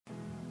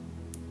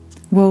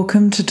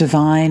Welcome to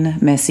Divine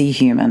Messy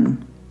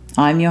Human.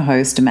 I'm your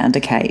host,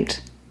 Amanda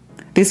Kate.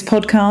 This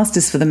podcast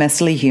is for the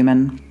messily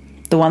human,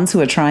 the ones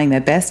who are trying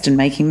their best and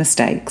making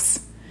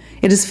mistakes.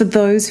 It is for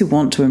those who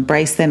want to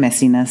embrace their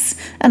messiness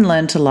and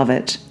learn to love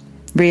it,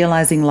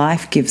 realizing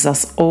life gives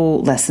us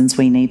all lessons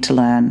we need to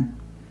learn.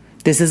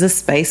 This is a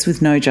space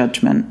with no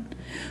judgment,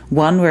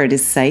 one where it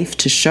is safe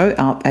to show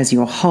up as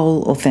your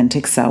whole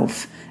authentic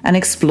self and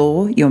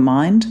explore your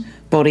mind,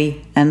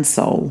 body, and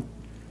soul.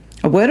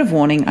 A word of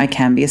warning, I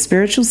can be a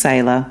spiritual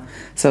sailor,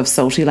 so if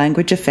salty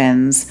language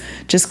offends,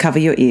 just cover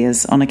your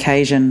ears on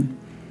occasion.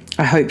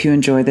 I hope you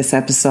enjoy this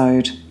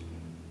episode.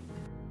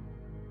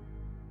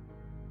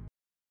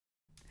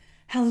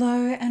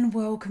 Hello and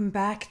welcome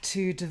back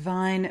to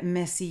Divine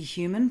Messy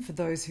Human for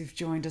those who've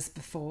joined us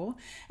before.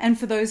 And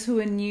for those who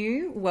are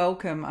new,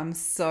 welcome. I'm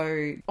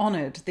so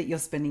honoured that you're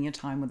spending your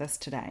time with us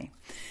today.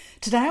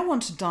 Today I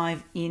want to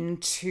dive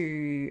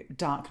into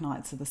dark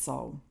nights of the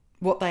soul,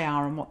 what they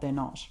are and what they're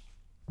not.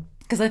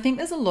 Because I think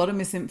there's a lot of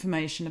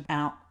misinformation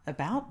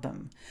about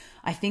them.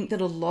 I think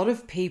that a lot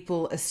of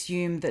people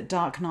assume that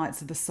dark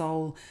nights of the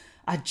soul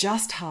are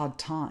just hard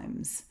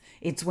times.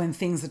 It's when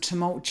things are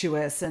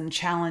tumultuous and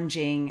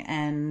challenging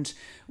and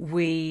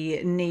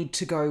we need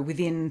to go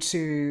within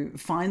to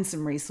find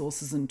some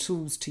resources and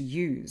tools to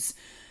use.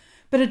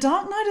 But a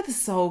dark night of the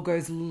soul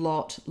goes a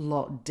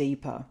lot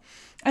deeper.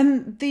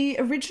 And the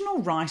original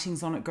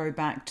writings on it go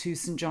back to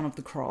St. John of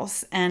the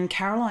Cross, and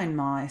Caroline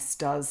Myss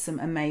does some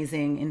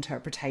amazing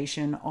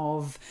interpretation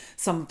of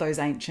some of those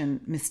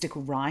ancient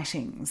mystical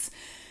writings.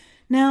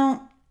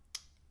 Now,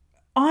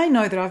 I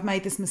know that I've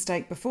made this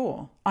mistake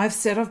before. I've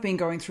said I've been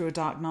going through a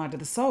dark night of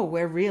the soul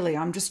where really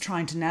I'm just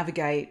trying to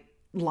navigate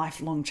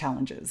lifelong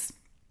challenges.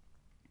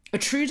 A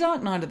true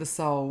dark night of the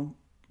soul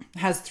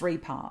has 3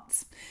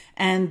 parts,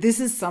 and this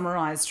is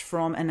summarized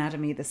from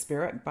Anatomy of the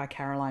Spirit by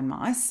Caroline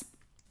Myss.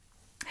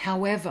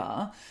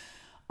 However,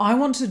 I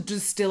want to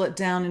distill it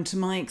down into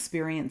my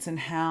experience and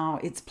how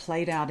it's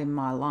played out in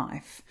my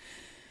life.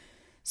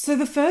 So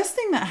the first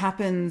thing that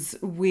happens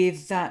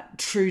with that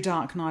true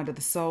dark night of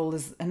the soul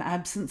is an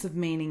absence of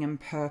meaning and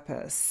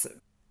purpose,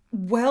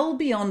 well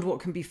beyond what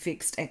can be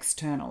fixed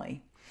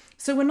externally.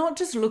 So we're not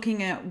just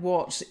looking at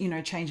what,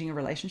 changing a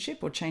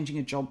relationship or changing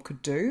a job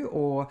could do,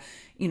 or,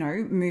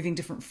 moving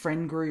different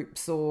friend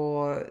groups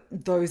or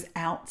those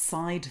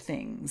outside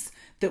things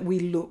that we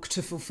look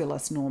to fulfill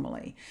us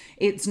normally.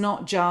 It's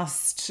not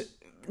just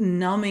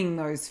numbing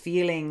those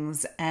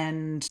feelings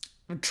and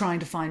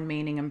trying to find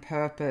meaning and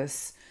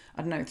purpose,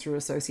 through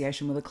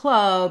association with a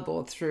club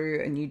or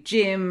through a new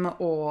gym,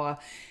 or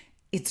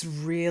it's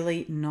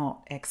really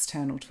not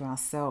external to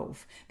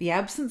ourselves. The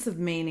absence of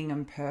meaning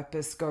and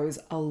purpose goes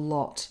a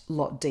lot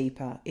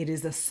deeper. It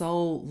is a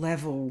soul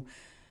level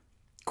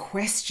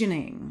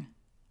questioning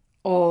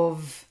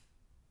of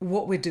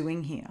what we're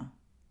doing here.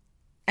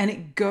 And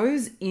it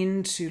goes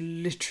into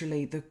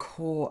literally the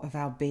core of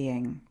our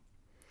being.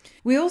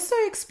 We also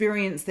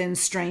experience then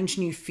strange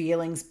new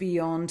feelings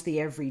beyond the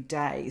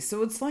everyday.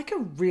 So it's like a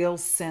real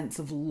sense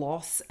of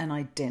loss and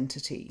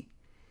identity.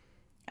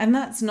 And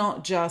that's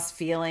not just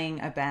feeling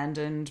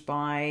abandoned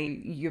by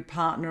your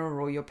partner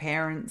or your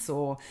parents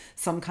or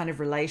some kind of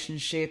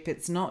relationship.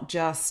 It's not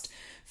just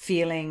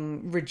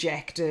feeling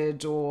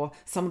rejected or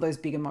some of those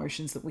big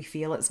emotions that we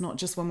feel. It's not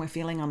just when we're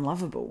feeling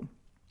unlovable.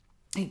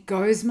 It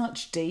goes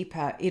much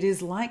deeper. It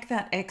is like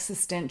that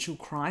existential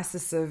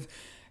crisis of,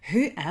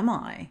 who am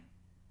I?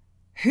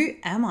 Who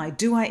am I?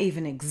 Do I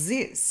even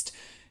exist?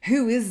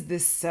 Who is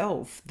this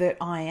self that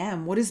I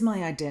am? What is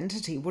my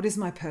identity? What is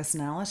my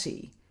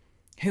personality?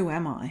 Who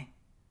am I?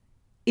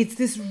 It's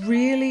this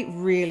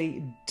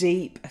really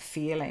deep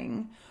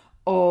feeling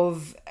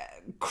of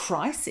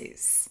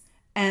crisis.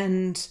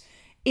 And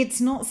it's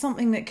not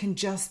something that can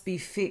just be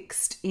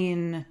fixed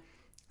in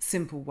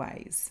simple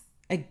ways.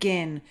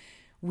 Again,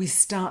 we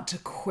start to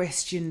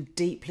question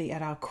deeply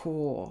at our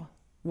core,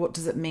 what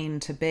does it mean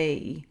to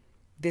be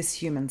this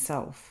human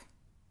self?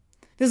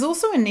 There's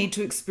also a need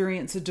to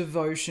experience a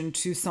devotion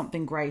to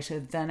something greater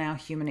than our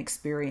human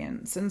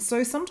experience. And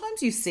so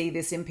sometimes you see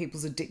this in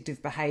people's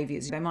addictive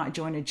behaviors. They might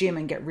join a gym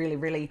and get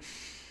really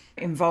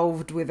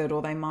involved with it,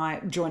 or they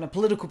might join a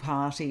political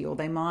party, or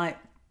they might,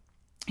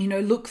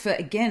 look for,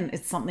 again,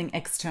 it's something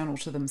external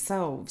to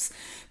themselves.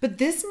 But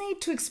this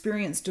need to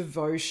experience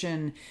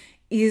devotion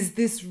is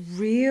this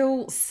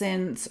real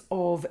sense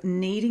of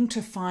needing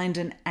to find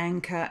an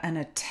anchor and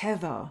a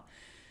tether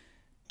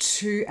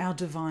to our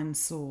divine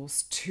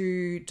source,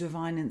 to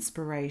divine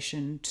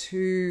inspiration,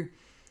 to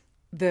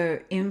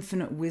the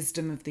infinite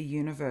wisdom of the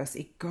universe.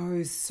 It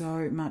goes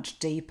so much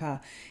deeper.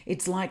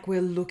 It's like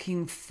we're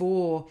looking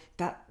for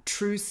that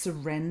true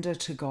surrender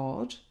to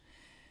God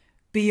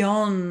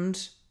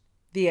beyond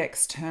the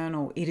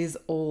external. It is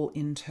all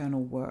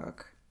internal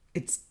work.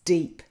 It's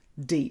deep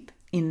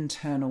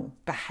internal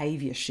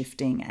behavior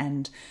shifting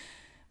and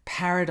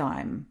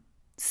paradigm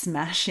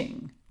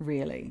smashing,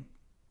 really.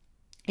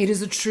 It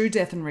is a true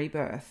death and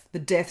rebirth, the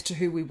death to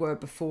who we were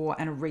before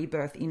and a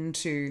rebirth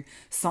into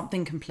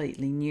something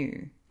completely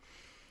new.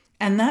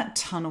 And that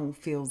tunnel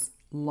feels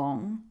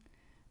long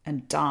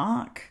and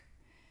dark.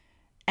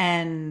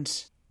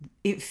 And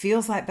it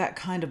feels like that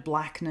kind of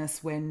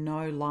blackness where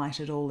no light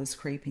at all is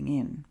creeping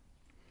in.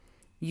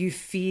 You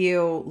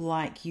feel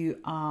like you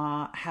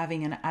are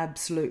having an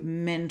absolute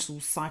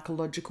mental,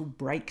 psychological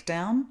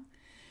breakdown.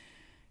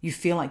 You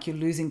feel like you're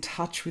losing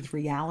touch with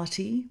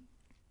reality.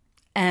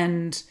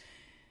 And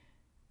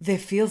there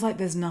feels like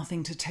there's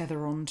nothing to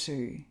tether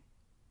onto.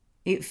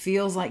 It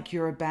feels like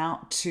you're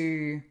about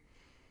to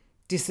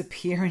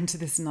disappear into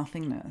this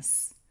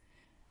nothingness.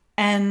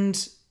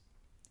 And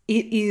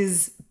it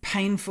is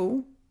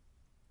painful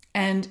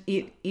and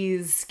it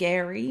is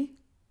scary.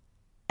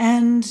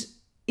 And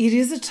it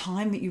is a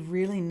time that you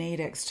really need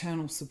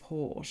external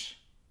support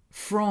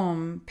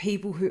from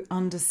people who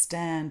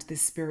understand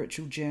this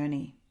spiritual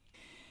journey.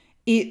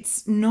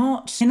 It's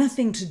not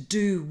anything to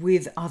do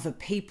with other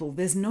people.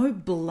 There's no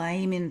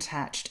blame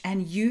attached.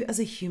 And you as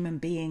a human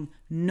being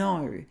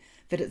know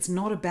that it's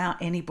not about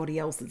anybody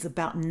else. It's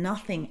about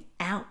nothing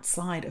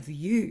outside of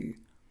you.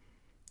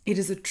 It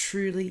is a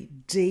truly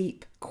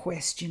deep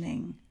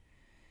questioning.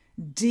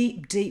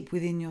 Deep, deep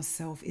within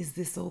yourself. Is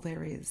this all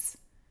there is?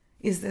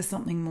 Is there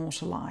something more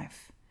to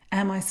life?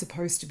 Am I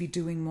supposed to be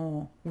doing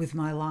more with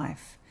my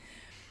life?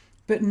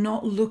 But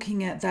not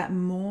looking at that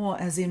more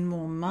as in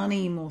more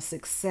money, more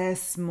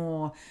success,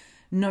 more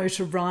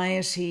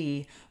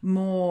notoriety,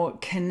 more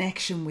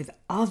connection with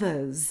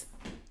others.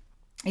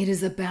 It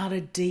is about a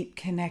deep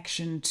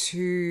connection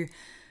to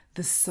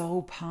the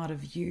soul part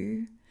of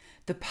you,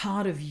 the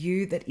part of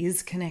you that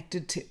is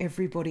connected to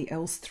everybody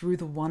else through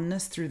the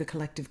oneness, through the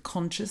collective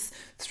conscious,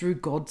 through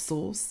God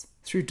source,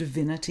 through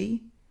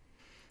divinity.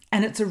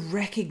 And it's a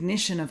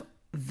recognition of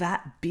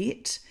that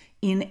bit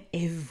in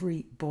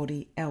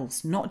everybody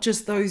else, not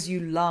just those you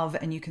love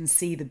and you can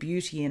see the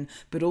beauty in,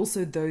 but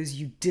also those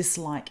you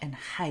dislike and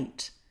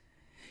hate.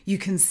 You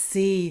can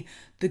see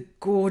the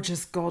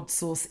gorgeous God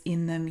source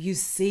in them. You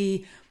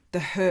see the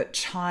hurt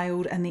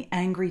child and the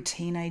angry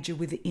teenager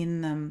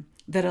within them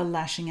that are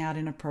lashing out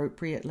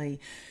inappropriately.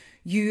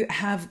 You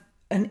have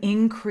an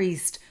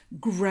increased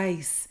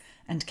grace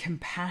and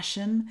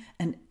compassion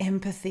and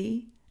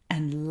empathy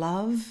and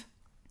love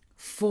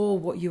for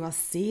what you are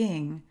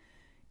seeing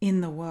in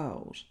the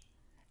world.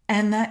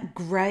 And that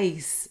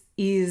grace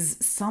is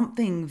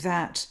something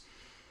that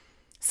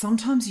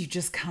sometimes you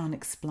just can't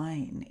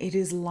explain. It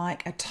is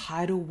like a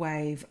tidal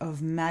wave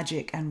of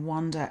magic and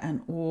wonder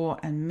and awe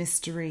and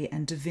mystery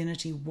and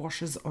divinity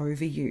washes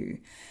over you.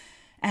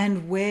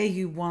 And where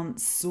you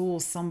once saw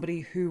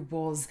somebody who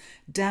was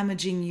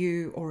damaging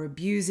you or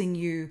abusing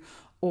you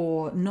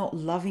or not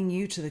loving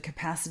you to the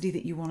capacity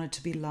that you wanted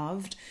to be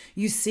loved,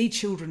 you see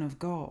children of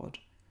God.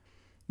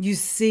 You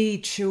see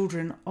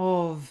children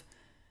of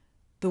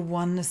the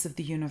oneness of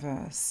the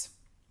universe.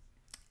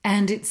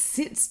 And it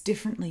sits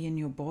differently in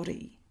your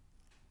body.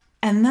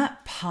 And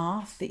that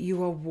path that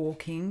you are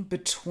walking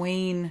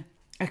between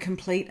a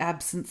complete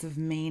absence of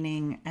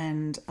meaning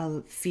and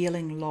a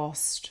feeling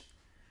lost,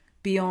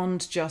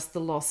 beyond just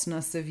the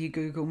lostness of your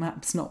Google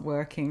Maps not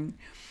working.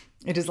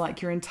 It is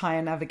like your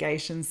entire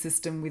navigation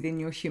system within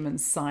your human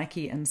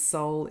psyche and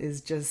soul is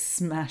just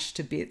smashed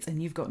to bits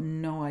and you've got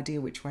no idea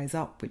which way's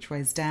up, which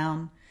way's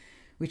down,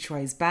 which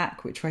way's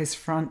back, which way's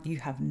front. You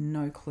have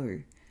no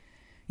clue.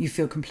 You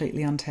feel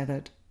completely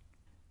untethered.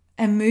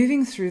 And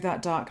moving through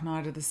that dark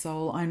night of the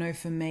soul, I know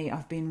for me,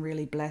 I've been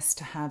really blessed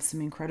to have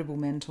some incredible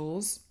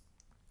mentors,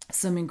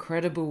 some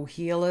incredible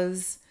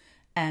healers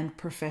and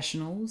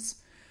professionals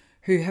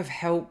who have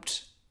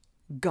helped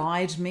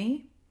guide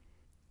me.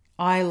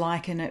 I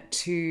liken it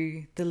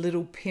to the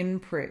little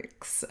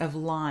pinpricks of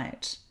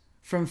light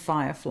from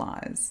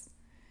fireflies.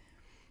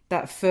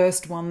 That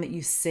first one that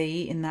you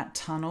see in that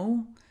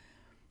tunnel,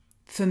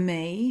 for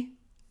me,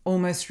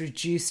 almost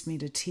reduced me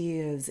to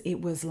tears.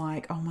 It was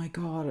like, oh my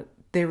God,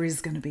 there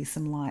is going to be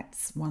some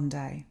lights one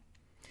day.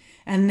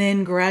 And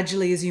then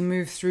gradually as you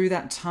move through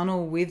that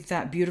tunnel with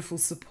that beautiful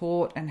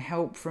support and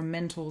help from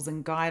mentors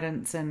and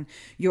guidance and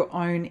your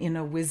own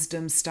inner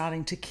wisdom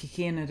starting to kick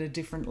in at a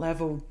different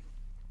level,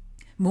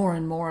 more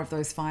and more of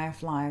those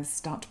fireflies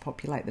start to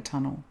populate the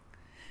tunnel.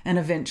 And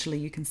eventually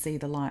you can see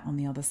the light on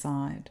the other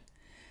side.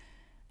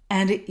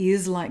 And it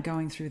is like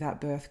going through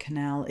that birth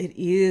canal. It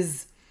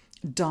is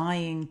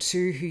dying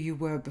to who you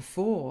were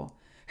before,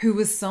 who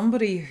was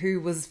somebody who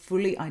was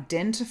fully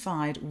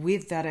identified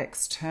with that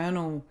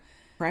external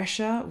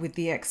pressure, with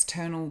the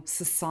external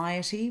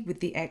society, with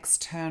the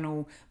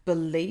external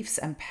beliefs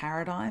and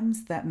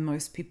paradigms that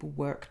most people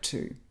work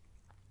to.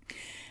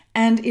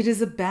 And it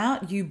is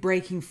about you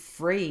breaking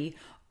free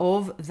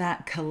of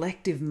that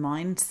collective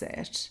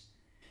mindset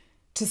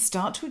to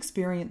start to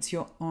experience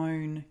your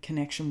own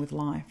connection with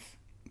life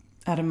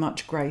at a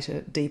much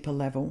greater, deeper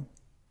level.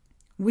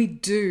 We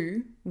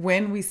do,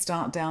 when we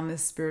start down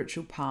this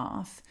spiritual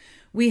path,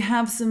 we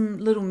have some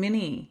little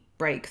mini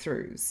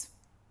breakthroughs.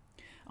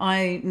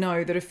 I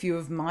know that a few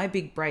of my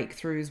big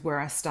breakthroughs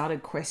where I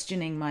started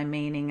questioning my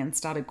meaning and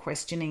started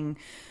questioning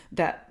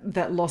that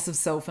loss of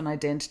self and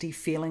identity,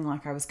 feeling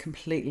like I was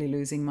completely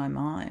losing my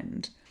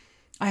mind.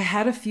 I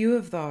had a few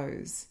of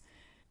those,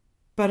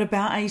 But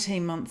about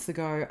 18 months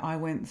ago, I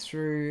went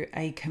through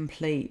a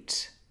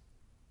complete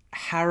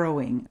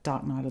harrowing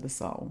dark night of the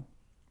soul.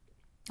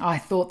 I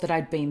thought that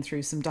I'd been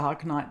through some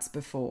dark nights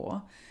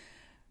before,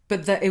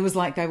 but that it was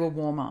like they were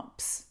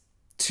warm-ups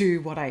to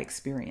what I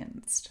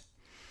experienced.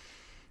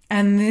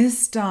 And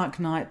this dark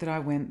night that I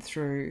went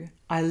through,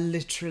 I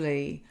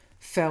literally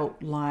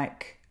felt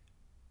like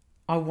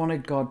I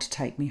wanted God to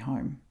take me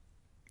home.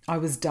 I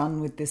was done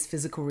with this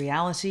physical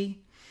reality.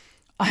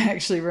 I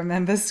actually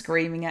remember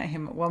screaming at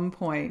him at one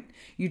point,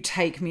 "You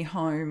take me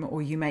home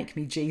or you make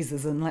me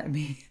Jesus and let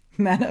me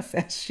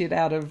manifest shit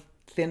out of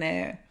thin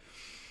air."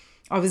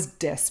 I was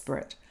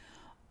desperate.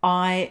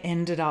 I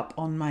ended up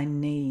on my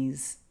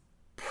knees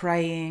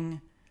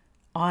praying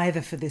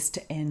either for this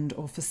to end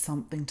or for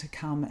something to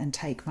come and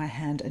take my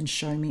hand and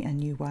show me a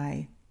new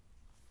way.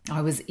 I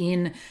was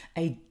in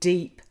a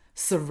deep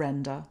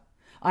surrender.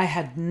 I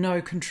had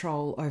no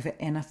control over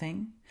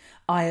anything.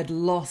 I had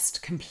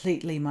lost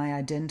completely my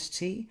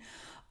identity.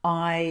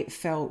 I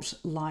felt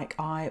like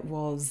I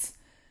was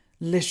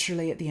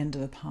literally at the end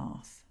of the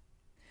path.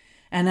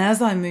 And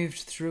as I moved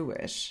through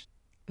it,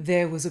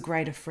 there was a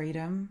greater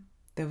freedom.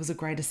 There was a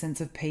greater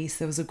sense of peace.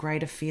 There was a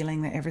greater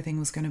feeling that everything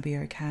was going to be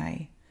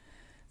okay.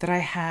 That I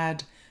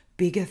had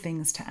bigger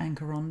things to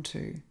anchor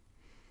onto.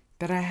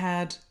 That I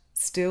had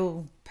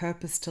still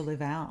purpose to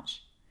live out.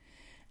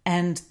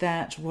 And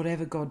that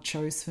whatever God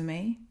chose for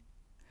me,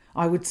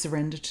 I would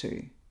surrender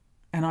to.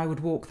 And I would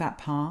walk that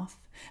path.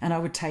 And I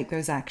would take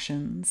those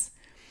actions.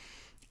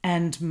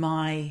 And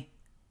my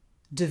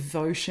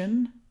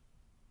devotion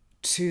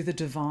to the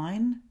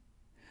divine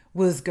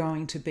was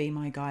going to be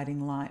my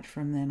guiding light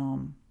from then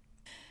on.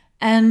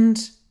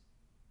 And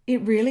it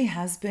really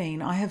has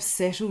been. I have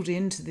settled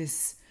into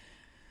this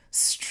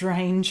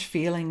strange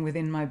feeling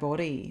within my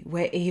body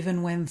where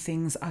even when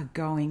things are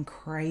going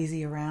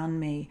crazy around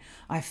me,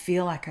 I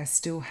feel like I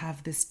still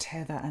have this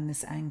tether and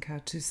this anchor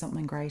to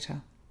something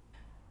greater.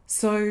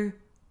 So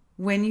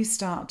when you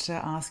start to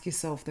ask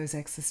yourself those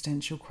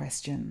existential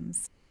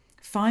questions,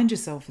 find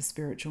yourself a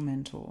spiritual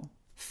mentor.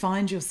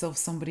 Find yourself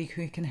somebody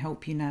who can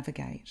help you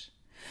navigate.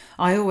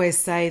 I always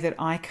say that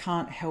I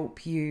can't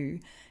help you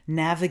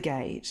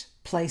navigate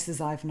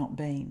places I've not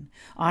been.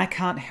 I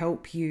can't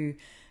help you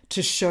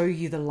to show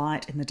you the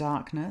light in the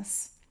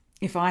darkness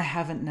if I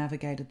haven't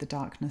navigated the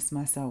darkness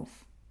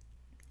myself.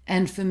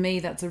 And for me,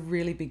 that's a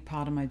really big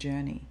part of my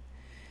journey,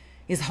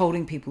 is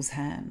holding people's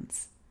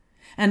hands.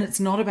 And it's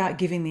not about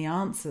giving the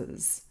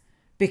answers,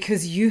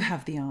 because you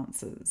have the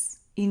answers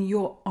in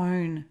your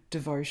own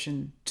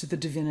devotion to the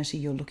divinity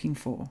you're looking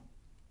for.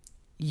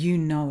 You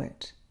know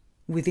it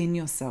within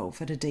yourself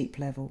at a deep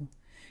level.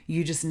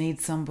 You just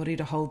need somebody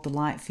to hold the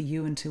light for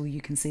you until you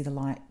can see the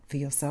light for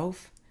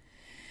yourself.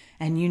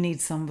 And you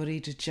need somebody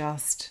to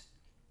just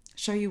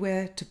show you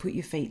where to put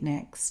your feet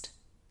next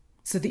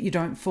so that you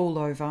don't fall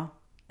over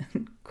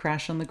and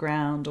crash on the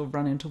ground or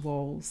run into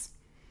walls.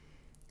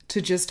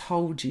 To just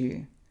hold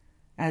you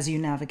as you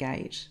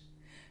navigate,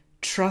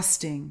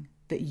 trusting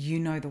that you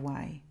know the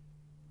way,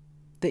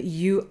 that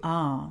you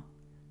are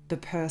the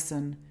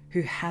person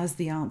who has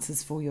the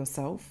answers for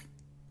yourself,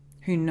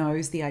 who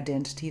knows the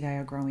identity they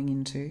are growing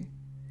into,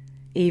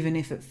 even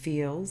if it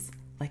feels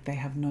like they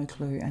have no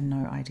clue and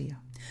no idea.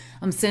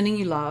 I'm sending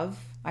you love.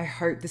 I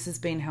hope this has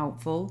been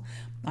helpful.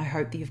 I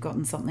hope that you've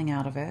gotten something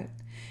out of it.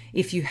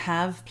 If you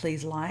have,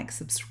 please like,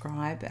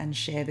 subscribe, and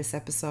share this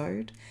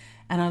episode.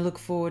 And I look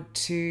forward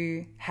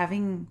to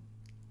having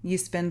you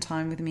spend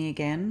time with me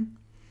again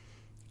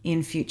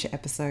in future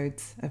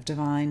episodes of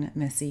Divine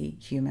Messy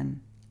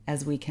Human,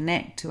 as we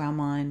connect to our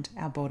mind,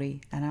 our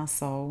body, and our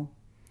soul,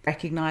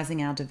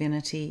 recognizing our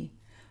divinity,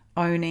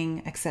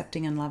 owning,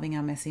 accepting, and loving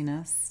our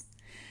messiness,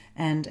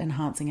 and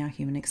enhancing our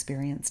human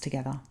experience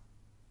together.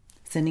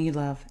 Sending you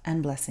love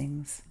and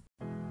blessings.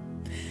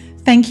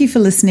 Thank you for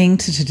listening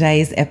to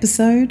today's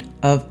episode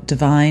of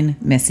Divine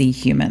Messy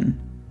Human.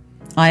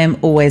 I am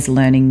always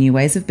learning new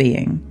ways of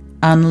being,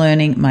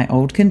 unlearning my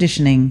old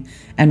conditioning,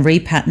 and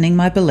repatterning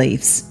my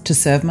beliefs to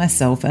serve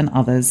myself and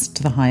others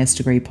to the highest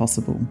degree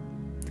possible.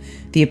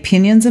 The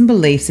opinions and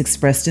beliefs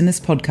expressed in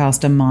this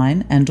podcast are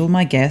mine and all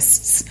my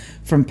guests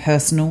from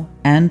personal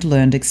and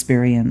learned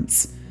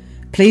experience.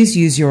 Please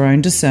use your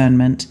own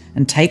discernment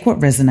and take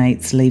what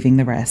resonates, leaving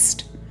the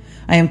rest.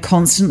 I am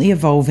constantly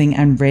evolving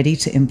and ready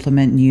to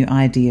implement new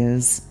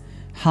ideas.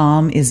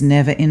 Harm is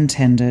never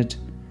intended.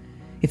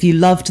 If you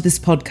loved this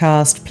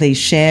podcast, please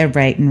share,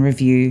 rate, and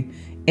review.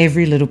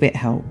 Every little bit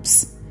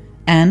helps.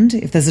 And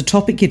if there's a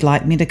topic you'd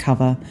like me to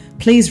cover,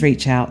 please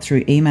reach out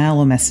through email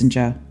or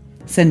messenger.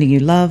 Sending you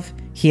love,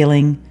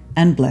 healing,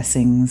 and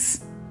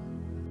blessings.